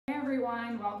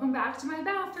everyone, welcome back to my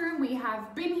bathroom. We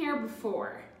have been here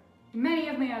before in many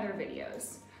of my other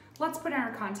videos. Let's put in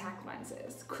our contact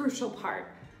lenses, crucial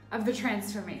part of the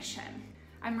transformation.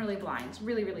 I'm really blind,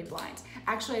 really blind.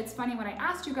 Actually, it's funny, when I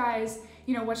asked you guys,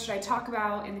 what should I talk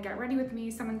about in the Get Ready With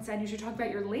Me, someone said you should talk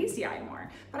about your lazy eye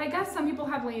more. But I guess some people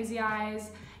have lazy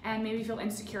eyes and maybe feel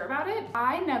insecure about it.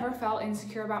 I never felt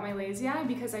insecure about my lazy eye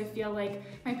because I feel like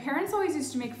my parents always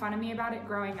used to make fun of me about it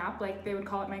growing up. Like they would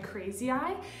call it my crazy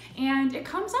eye. And it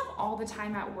comes up all the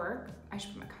time at work. I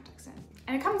should put my contacts in.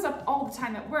 And it comes up all the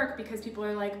time at work because people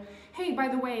are like, hey, by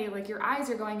the way, like your eyes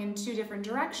are going in 2 different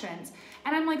directions.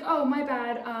 And I'm like, oh, my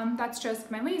bad, that's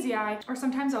just my lazy eye. Or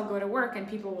sometimes I'll go to work and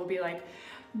people will be like,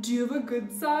 do you have a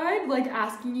good side? Like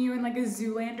asking you in like a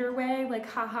Zoolander way, like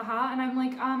ha ha ha. And I'm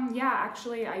like, yeah,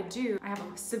 actually I do. I have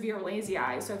a severe lazy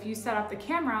eye. So if you set up the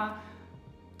camera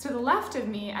to the left of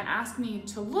me and ask me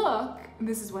to look,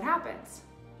 this is what happens.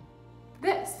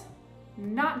 This,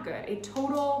 not good. A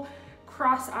total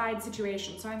cross-eyed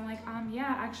situation. So I'm like,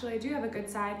 yeah, actually I do have a good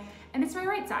side and it's my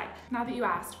right side. Not that you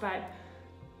asked, but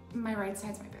my right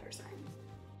side's my better side.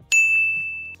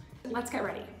 Let's get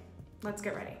ready. Let's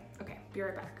get ready. Okay, be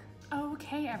right back.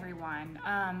 Okay, everyone.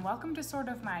 Welcome to sort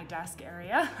of my desk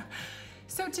area.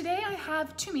 So today I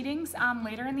have 2 meetings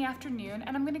later in the afternoon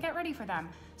and I'm gonna get ready for them.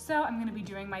 So I'm gonna be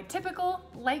doing my typical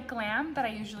light glam that I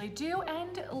usually do,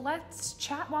 and let's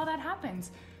chat while that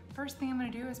happens. First thing I'm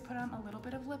gonna do is put on a little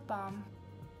bit of lip balm.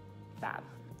 Fab.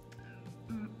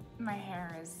 My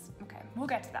hair is, okay, we'll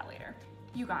get to that later.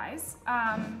 You guys,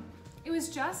 it was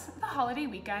just the holiday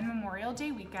weekend, Memorial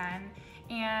Day weekend,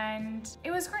 and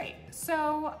it was great.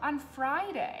 So on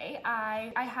Friday,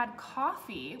 I had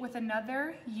coffee with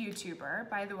another YouTuber.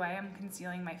 By the way, I'm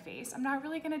concealing my face. I'm not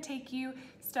really gonna take you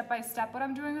step by step what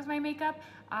I'm doing with my makeup.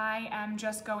 I am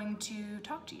just going to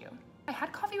talk to you. I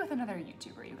had coffee with another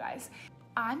YouTuber, you guys.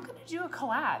 I'm gonna do a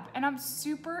collab and I'm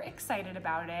super excited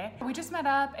about it. We just met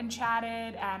up and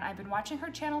chatted, and I've been watching her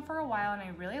channel for a while and I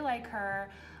really like her.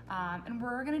 And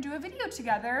we're gonna do a video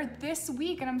together this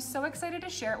week and I'm so excited to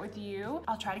share it with you.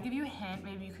 I'll try to give you a hint,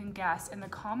 maybe you can guess in the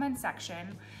comment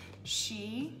section.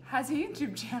 She has a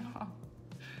YouTube channel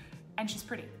and she's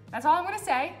pretty. That's all I'm gonna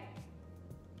say.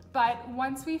 But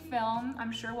once we film,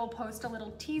 I'm sure we'll post a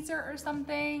little teaser or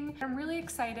something. I'm really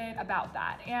excited about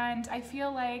that. And I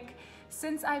feel like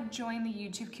since I've joined the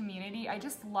YouTube community, I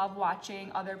just love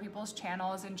watching other people's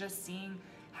channels and just seeing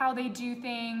how they do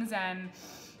things, and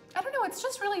I don't know, it's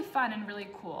just really fun and really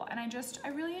cool, and I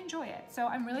really enjoy it. So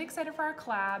I'm really excited for our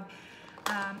collab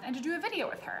and to do a video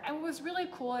with her. And what was really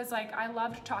cool is like I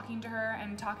loved talking to her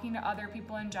and talking to other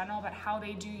people in general about how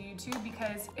they do YouTube,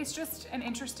 because it's just an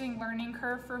interesting learning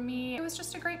curve for me. It was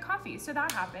just a great coffee, so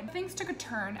that happened. Things took a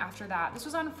turn after that. This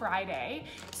was on Friday.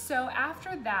 So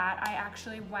after that, I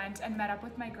actually went and met up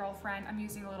with my girlfriend. I'm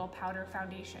using a little powder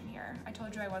foundation here. I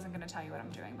told you I wasn't gonna tell you what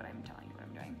I'm doing, but I'm telling you what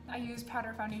I'm doing. I use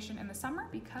powder foundation in the summer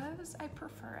because I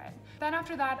prefer it. Then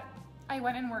after that, I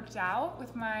went and worked out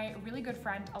with my really good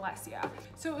friend, Alessia.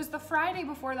 So it was the Friday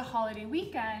before the holiday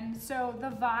weekend. So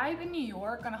the vibe in New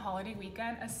York on a holiday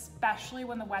weekend, especially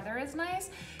when the weather is nice,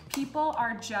 people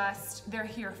are they're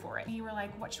here for it. We were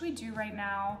like, what should we do right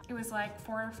now? It was like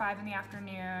 4 or 5 in the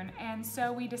afternoon. And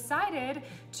so we decided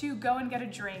to go and get a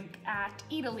drink at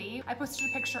Italy. I posted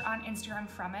a picture on Instagram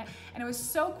from it, and it was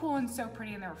so cool and so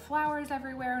pretty, and there were flowers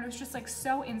everywhere, and it was just like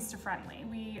so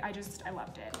Insta-friendly. I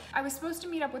loved it. I was supposed to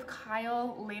meet up with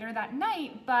Kyle later that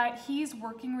night, but he's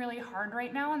working really hard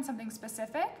right now on something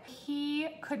specific. He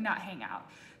could not hang out.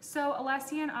 So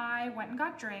Alessia and I went and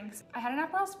got drinks. I had an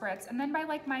Aperol Spritz, and then by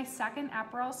like my second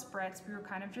Aperol Spritz, we were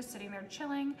kind of just sitting there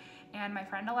chilling, and my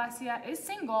friend Alessia is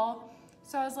single,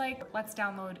 so I was like, let's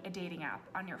download a dating app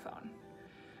on your phone.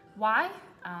 Why?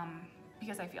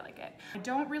 Because I feel like it. I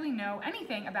don't really know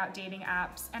anything about dating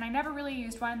apps, and I never really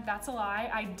used one. That's a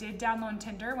lie. I did download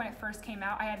Tinder when it first came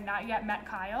out. I had not yet met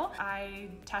Kyle. I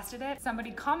tested it. Somebody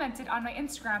commented on my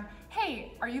Instagram,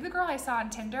 hey, are you the girl I saw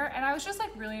on Tinder? And I was just like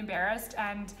really embarrassed,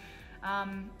 and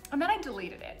then I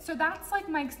deleted it. So that's like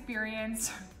my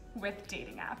experience with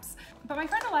dating apps. But my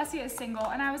friend Alessia is single,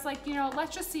 and I was like,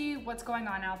 let's just see what's going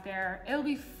on out there. It'll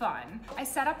be fun. I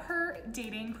set up her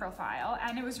dating profile,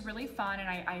 and it was really fun, and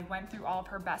I went through all of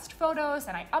her best photos,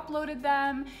 and I uploaded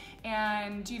them,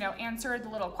 and answered the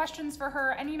little questions for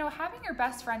her. And having your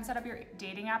best friend set up your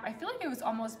dating app, I feel like it was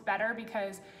almost better,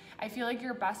 because I feel like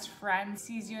your best friend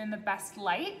sees you in the best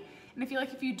light. And I feel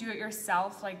like if you do it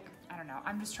yourself, like, I don't know,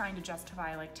 I'm just trying to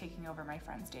justify like taking over my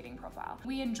friend's dating profile.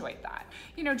 We enjoyed that.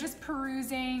 You know, just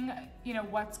perusing, you know,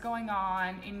 what's going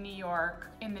on in New York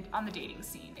on the dating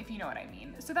scene, if you know what I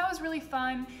mean. So that was really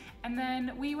fun. And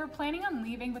then we were planning on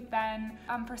leaving, but then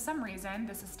for some reason,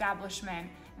 this establishment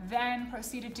then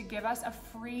proceeded to give us a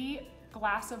free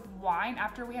glass of wine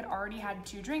after we had already had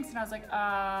 2 drinks. And I was like,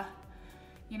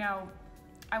 you know,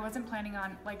 I wasn't planning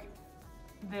on like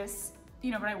this,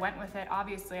 you know, but I went with it,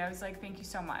 obviously. I was like, thank you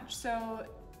so much. So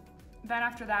then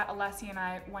after that, Alessia and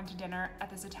I went to dinner at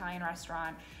this Italian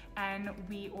restaurant and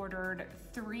we ordered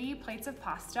 3 plates of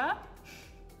pasta.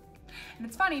 And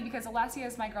it's funny because Alessia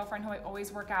is my girlfriend who I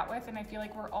always work out with, and I feel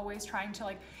like we're always trying to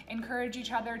like encourage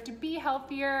each other to be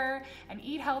healthier and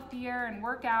eat healthier and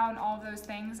work out and all of those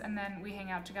things. And then we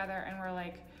hang out together and we're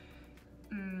like,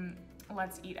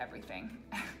 let's eat everything.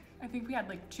 I think we had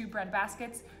like 2 bread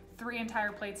baskets, 3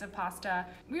 entire plates of pasta.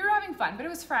 We were having fun, but it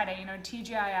was Friday, you know,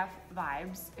 TGIF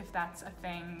vibes, if that's a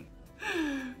thing.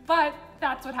 But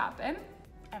that's what happened.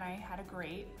 And I had a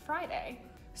great Friday.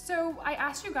 So I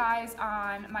asked you guys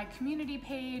on my community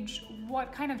page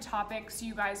what kind of topics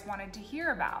you guys wanted to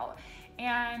hear about.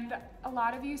 And a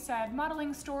lot of you said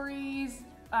modeling stories,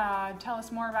 tell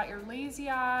us more about your lazy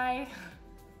eye.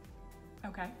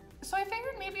 Okay. So I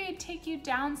figured maybe I'd take you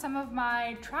down some of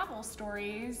my travel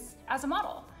stories as a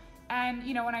model. And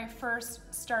you know, when I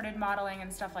first started modeling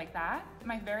and stuff like that,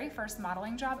 my very first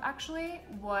modeling job actually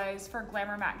was for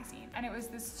Glamour magazine. And it was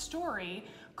this story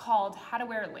called How to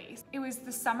Wear Lace. It was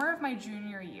the summer of my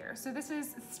junior year. So this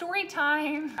is story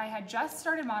time. I had just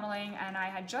started modeling and I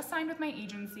had just signed with my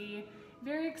agency.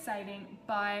 Very exciting,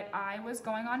 but I was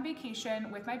going on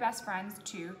vacation with my best friends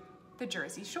to the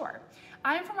Jersey Shore.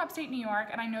 I'm from upstate New York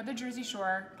and I know the Jersey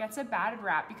Shore gets a bad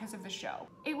rap because of the show.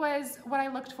 It was what I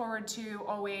looked forward to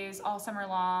always, all summer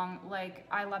long. Like,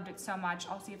 I loved it so much.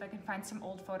 I'll see if I can find some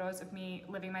old photos of me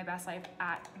living my best life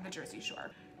at the Jersey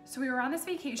Shore. So we were on this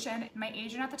vacation. My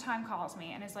agent at the time calls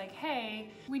me and is like,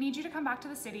 hey, we need you to come back to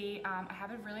the city. I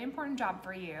have a really important job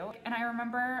for you. And I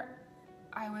remember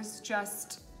I was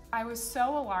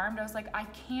so alarmed. I was like, I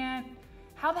can't,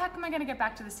 how the heck am I gonna get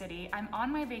back to the city? I'm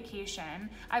on my vacation.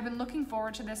 I've been looking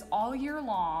forward to this all year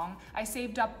long. I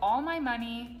saved up all my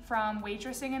money from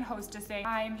waitressing and hostessing.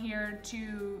 I'm here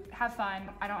to have fun.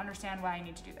 I don't understand why I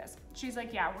need to do this. She's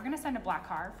like, yeah, we're gonna send a black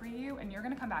car for you and you're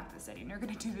gonna come back to the city and you're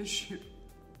gonna do this shoot.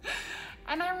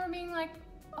 And I remember being like,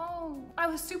 oh, I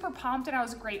was super pumped and I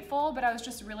was grateful, but I was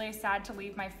just really sad to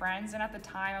leave my friends. And at the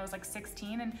time I was like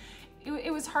 16 and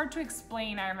it was hard to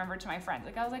explain, I remember, to my friends.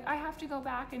 Like, I was like, I have to go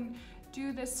back and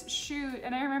do this shoot.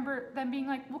 And I remember them being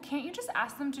like, well, can't you just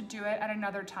ask them to do it at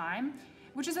another time?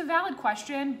 Which is a valid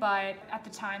question, but at the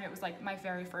time it was like my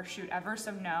very first shoot ever. So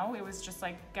no, it was just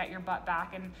like, get your butt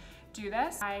back and do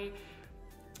this. I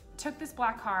took this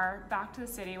black car back to the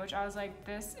city, which I was like,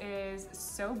 this is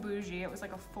so bougie. It was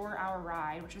like a 4-hour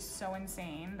ride, which is so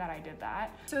insane that I did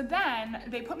that. So then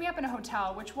they put me up in a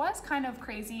hotel, which was kind of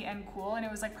crazy and cool. And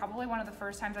it was like probably one of the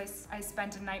first times I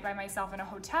spent a night by myself in a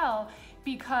hotel,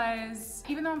 because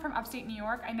even though I'm from upstate New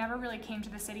York, I never really came to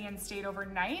the city and stayed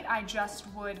overnight. I just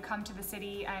would come to the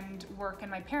city and work and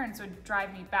my parents would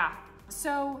drive me back.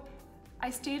 So I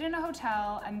stayed in a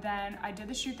hotel and then I did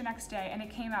the shoot the next day and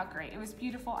it came out great. It was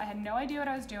beautiful. I had no idea what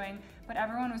I was doing, but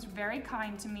everyone was very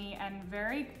kind to me and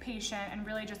very patient and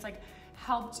really just like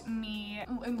helped me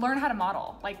learn how to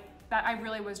model. Like that, I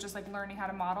really was just like learning how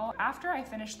to model. After I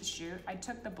finished the shoot, I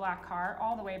took the black car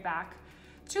all the way back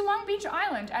to Long Beach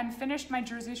Island and finished my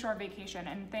Jersey Shore vacation.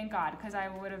 And thank God, because I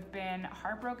would have been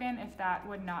heartbroken if that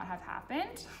would not have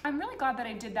happened. I'm really glad that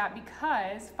I did that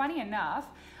because, funny enough,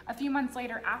 a few months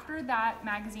later after that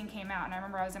magazine came out, and I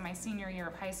remember I was in my senior year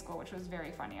of high school, which was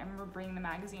very funny. I remember bringing the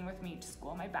magazine with me to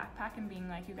school in my backpack and being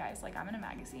like, you guys, like, I'm in a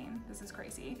magazine. This is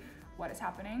crazy. What is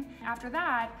happening? After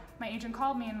that, my agent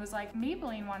called me and was like,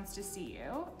 Maybelline wants to see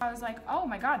you. I was like, oh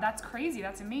my God, that's crazy.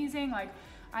 That's amazing. Like,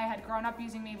 I had grown up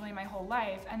using Maybelline my whole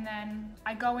life. And then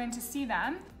I go in to see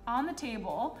them. On the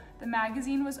table, the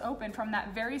magazine was open from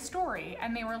that very story.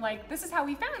 And they were like, this is how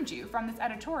we found you, from this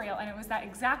editorial. And it was that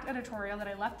exact editorial that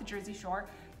I left the Jersey Shore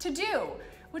to do,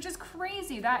 which is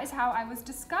crazy. That is how I was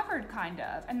discovered, kind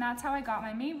of. And that's how I got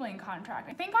my Maybelline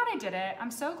contract. Thank God I did it.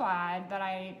 I'm so glad that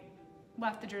I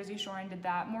left the Jersey Shore and did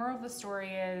that. Moral of the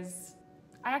story is,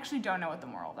 I actually don't know what the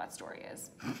moral of that story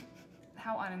is.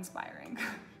 How uninspiring.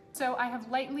 So I have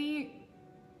lightly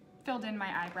filled in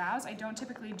my eyebrows. I don't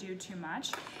typically do too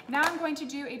much. Now I'm going to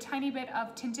do a tiny bit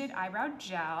of tinted eyebrow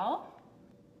gel.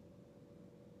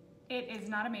 It is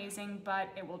not amazing, but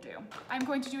it will do. I'm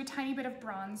going to do a tiny bit of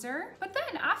bronzer. But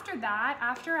then after that,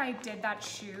 after I did that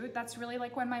shoot, that's really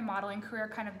like when my modeling career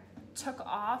kind of took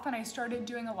off and I started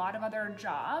doing a lot of other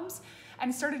jobs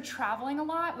and started traveling a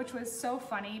lot, which was so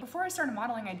funny. Before I started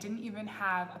modeling, I didn't even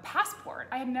have a passport.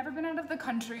 I had never been out of the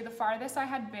country. The farthest I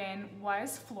had been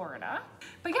was Florida.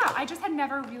 But yeah, I just had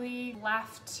never really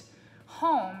left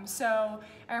home. So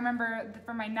I remember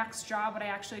for my next job, what I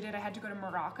actually did, I had to go to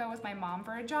Morocco with my mom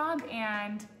for a job,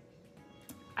 and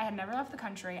I had never left the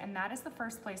country, and that is the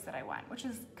first place that I went, which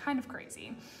is kind of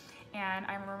crazy. And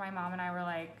I remember my mom and I were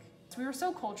like, we were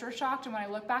so culture shocked, and when I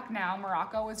look back now,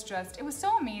 Morocco was just, it was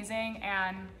so amazing,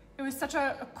 and it was such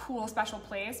a cool, special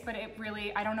place, but it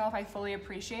really, I don't know if I fully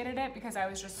appreciated it because I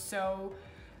was just so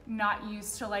not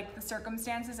used to like the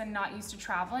circumstances and not used to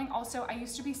traveling. Also, I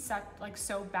used to be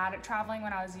so bad at traveling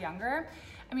when I was younger.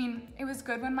 I mean, it was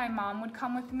good when my mom would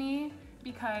come with me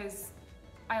because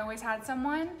I always had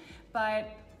someone,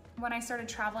 but when I started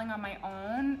traveling on my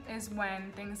own is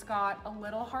when things got a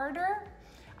little harder.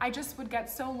 I just would get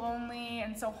so lonely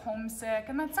and so homesick,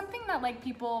 and that's something that like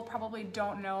people probably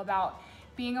don't know about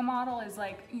being a model, is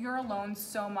like you're alone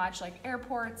so much, like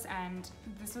airports, and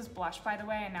this was blush by the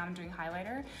way, and now I'm doing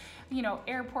highlighter, you know,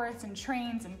 airports and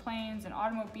trains and planes and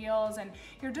automobiles, and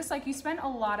you're just like, you spend a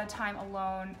lot of time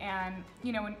alone. And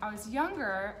you know, when I was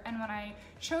younger and when I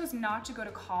chose not to go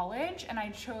to college and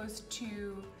I chose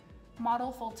to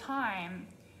model full time,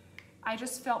 I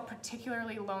just felt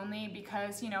particularly lonely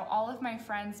because, you know, all of my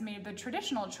friends made the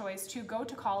traditional choice to go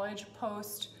to college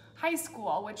post high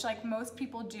school, which like most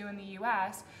people do in the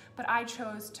US, but I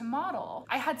chose to model.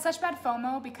 I had such bad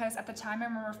FOMO because at the time I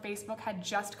remember Facebook had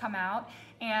just come out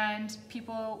and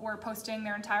people were posting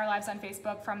their entire lives on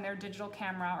Facebook from their digital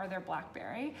camera or their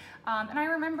BlackBerry. And I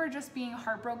remember just being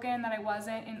heartbroken that I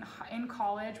wasn't in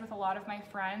college with a lot of my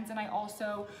friends, and I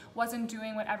also wasn't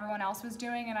doing what everyone else was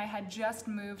doing, and I had just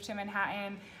moved to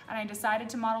Manhattan and I decided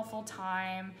to model full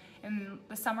time in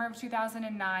the summer of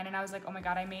 2009, and I was like, oh my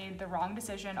God, I made the wrong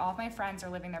decision. All of my friends are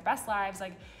living their best lives,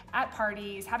 like at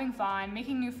parties, having fun,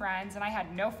 making new friends, and I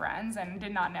had no friends and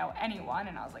did not know anyone,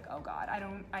 and I was like, oh God,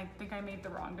 I think I made the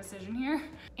wrong decision here.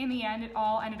 In the end, it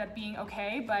all ended up being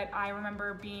okay, but I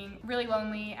remember being really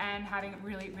lonely and having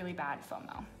really, really bad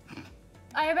FOMO.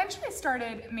 I eventually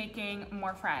started making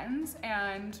more friends,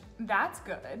 and that's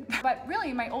good. But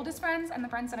really, my oldest friends and the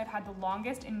friends that I've had the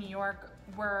longest in New York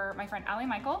were my friend Allie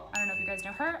Michael, I don't know if you guys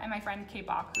know her, and my friend Kay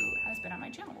Bach, who has been on my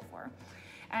channel before.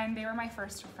 And they were my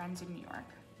first friends in New York.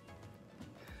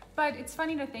 But it's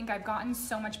funny to think I've gotten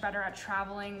so much better at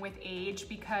traveling with age,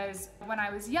 because when I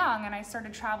was young and I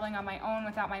started traveling on my own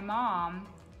without my mom,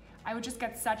 I would just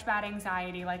get such bad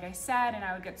anxiety, like I said, and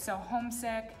I would get so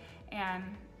homesick, and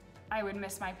I would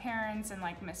miss my parents and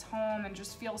like miss home and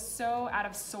just feel so out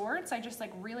of sorts. I just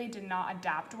like really did not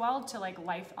adapt well to like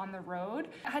life on the road.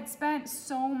 I had spent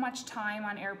so much time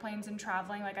on airplanes and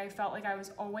traveling, like I felt like I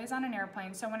was always on an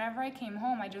airplane. So whenever I came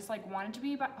home, I just like wanted to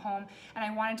be home and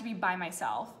I wanted to be by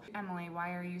myself. Emily,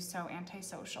 why are you so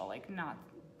antisocial? Like not.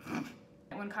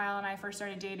 When Kyle and I first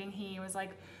started dating, he was like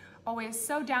always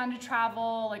so down to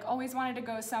travel, like always wanted to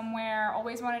go somewhere,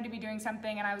 always wanted to be doing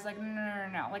something, and I was like,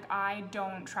 no, like I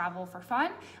don't travel for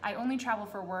fun, I only travel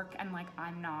for work, and like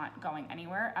I'm not going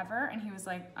anywhere ever. And he was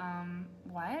like,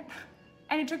 what?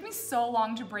 And it took me so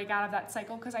long to break out of that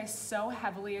cycle because I so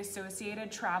heavily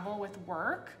associated travel with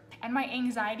work, and my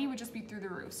anxiety would just be through the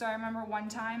roof. So I remember one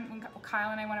time when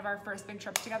Kyle and I, one of our first big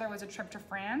trips together was a trip to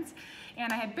France,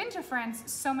 and I had been to France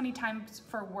so many times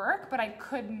for work, but I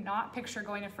could not picture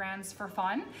going to France for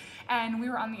fun. And we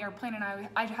were on the airplane and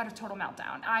I had a total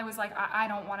meltdown. I was like, I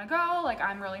don't wanna go, like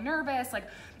I'm really nervous. Like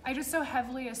I just so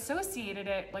heavily associated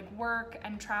it, like work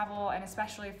and travel, and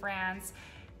especially France,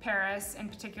 Paris in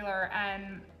particular,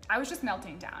 and I was just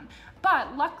melting down.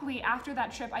 But luckily after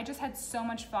that trip, I just had so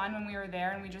much fun when we were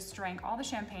there, and we just drank all the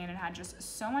champagne and had just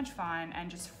so much fun and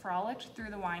just frolicked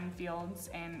through the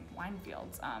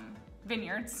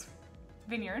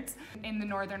vineyards in the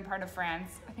northern part of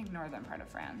France. I think northern part of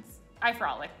France. I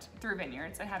frolicked through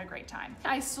vineyards and had a great time.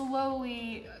 I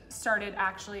slowly started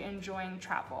actually enjoying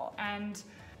travel, and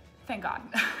thank God.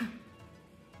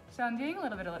 So I'm doing a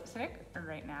little bit of lipstick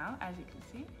right now, as you can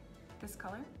see, this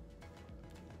color.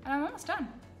 And I'm almost done.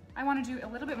 I wanna do a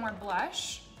little bit more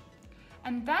blush,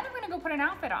 and then I'm gonna go put an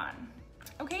outfit on.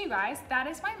 Okay, you guys, that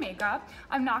is my makeup.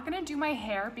 I'm not gonna do my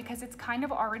hair because it's kind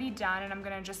of already done, and I'm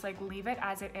gonna just like leave it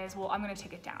as it is. Well, I'm gonna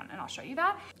take it down and I'll show you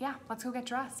that. Yeah, let's go get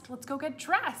dressed. Let's go get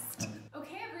dressed.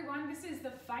 Okay, everyone, this is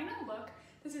the final look.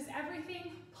 This is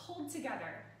everything pulled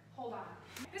together. Hold on.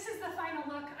 This is the final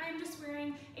look. I'm just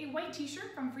wearing a white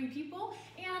t-shirt from Free People,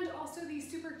 and also these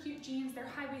super cute jeans. They're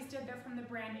high-waisted. They're from the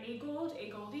brand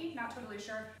Goldie, not totally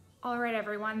sure. All right,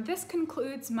 everyone, this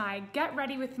concludes my Get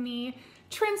Ready With Me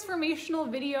transformational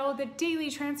video, the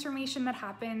daily transformation that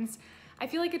happens. I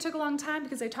feel like it took a long time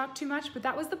because I talked too much, but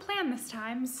that was the plan this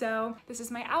time. So this is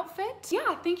my outfit.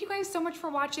 Yeah, thank you guys so much for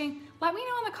watching. Let me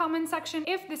know in the comment section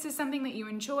if this is something that you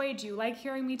enjoy. Do you like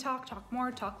hearing me talk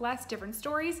more, talk less, different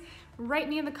stories? Write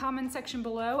me in the comment section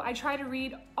below. I try to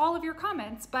read all of your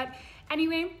comments, but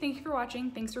anyway, thank you for watching.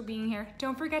 Thanks for being here.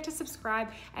 Don't forget to subscribe,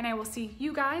 and I will see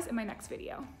you guys in my next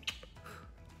video.